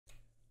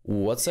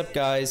What's up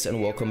guys,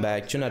 and welcome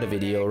back to another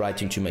video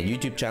right into my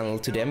YouTube channel.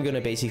 Today I'm gonna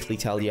basically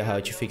tell you how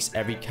to fix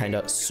every kind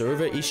of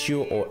server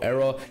issue or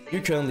error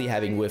you're currently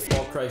having with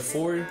Farcry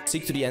 4.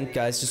 Stick to the end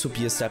guys, this will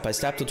be a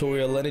step-by-step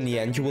tutorial, and in the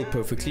end you will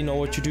perfectly know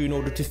what to do in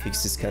order to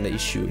fix this kind of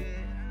issue.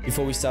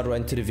 Before we start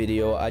right into the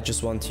video, I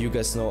just want to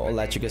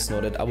let you guys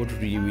know that I would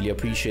really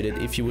appreciate it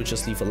if you would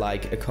just leave a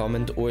like, a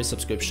comment or a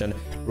subscription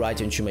right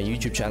into my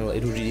YouTube channel.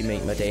 It would really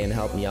make my day and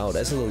help me out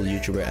as a little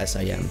YouTuber as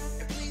I am.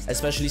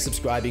 Especially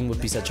subscribing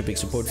would be such a big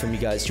support for me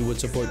guys. You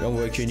would support my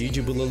work here on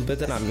YouTube a little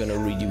bit, and I'm gonna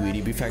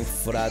really be thankful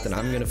for that, and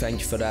I'm gonna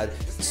thank you for that.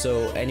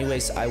 So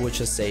anyways, I would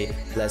just say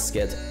let's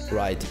get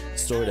right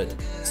started.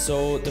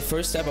 So the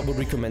first step I would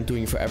recommend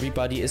doing for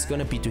everybody is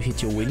gonna be to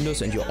hit your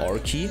Windows and your R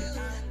key.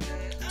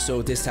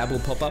 So this tab will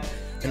pop up,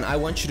 and I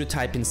want you to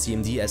type in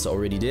CMD as I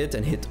already did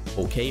and hit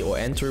OK or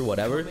enter,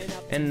 whatever.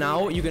 And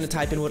now you're gonna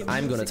type in what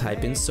I'm gonna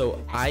type in. So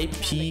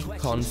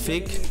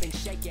ipconfig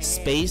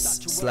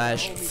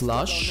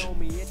 /flush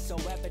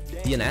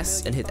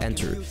DNS and hit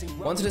enter.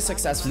 Once it is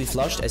successfully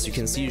flushed, as you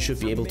can see, you should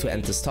be able to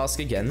end this task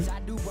again.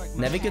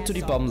 Navigate to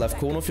the bottom left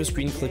corner of your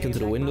screen, click into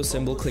the Windows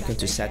symbol, click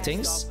into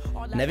settings,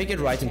 navigate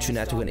right into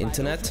network and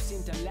internet,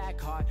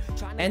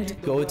 and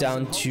go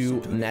down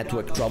to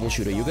network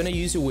troubleshooter. You're gonna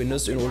use your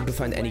Windows in order to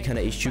find any kind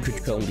of issue you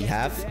could currently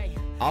have.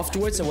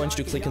 Afterwards, I want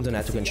you to click into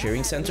network and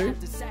sharing center.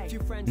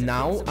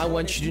 Now I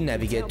want you to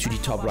navigate to the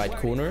top right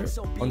corner.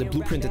 On the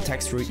blueprinted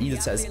text where it either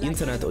says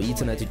internet or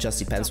ethernet, it just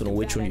depends on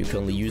which one you're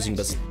currently using,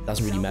 but it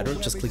doesn't really matter.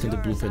 Just click on the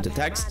blueprinted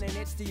text.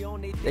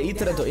 The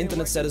ethernet or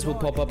internet status will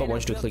pop up. I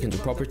want you to click into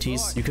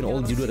properties. You can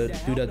only do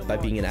that by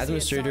being an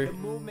administrator.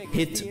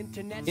 Hit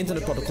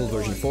internet protocol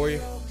version 4.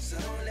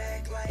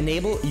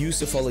 Enable use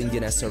the following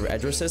DNS server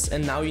addresses,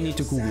 and now you need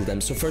to Google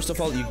them. So first of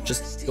all, you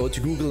just go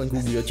to Google and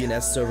Google your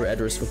DNS server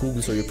address for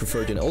Google, so you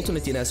prefer an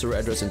alternate DNS server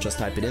address, and just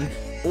type it in,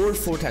 or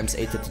 4 times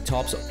 8 at the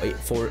top, so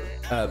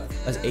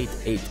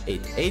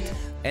 8888,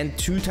 and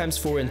 2 times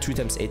 4 and 2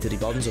 times 8 at the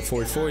bottom, so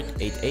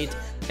 4488,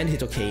 and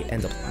hit OK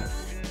and apply.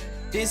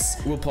 This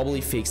will probably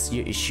fix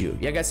your issue.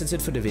 Yeah guys, that's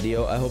it for the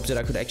video. I hope that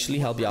I could actually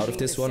help you out with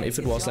this one. If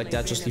it was like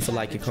that, just leave a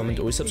like, a comment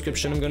or a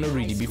subscription. I'm gonna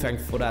really be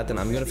thankful for that, and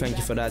I'm gonna thank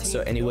you for that.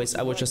 So anyways,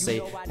 I would just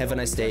say have a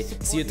nice day,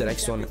 see you at the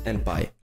next one, and bye.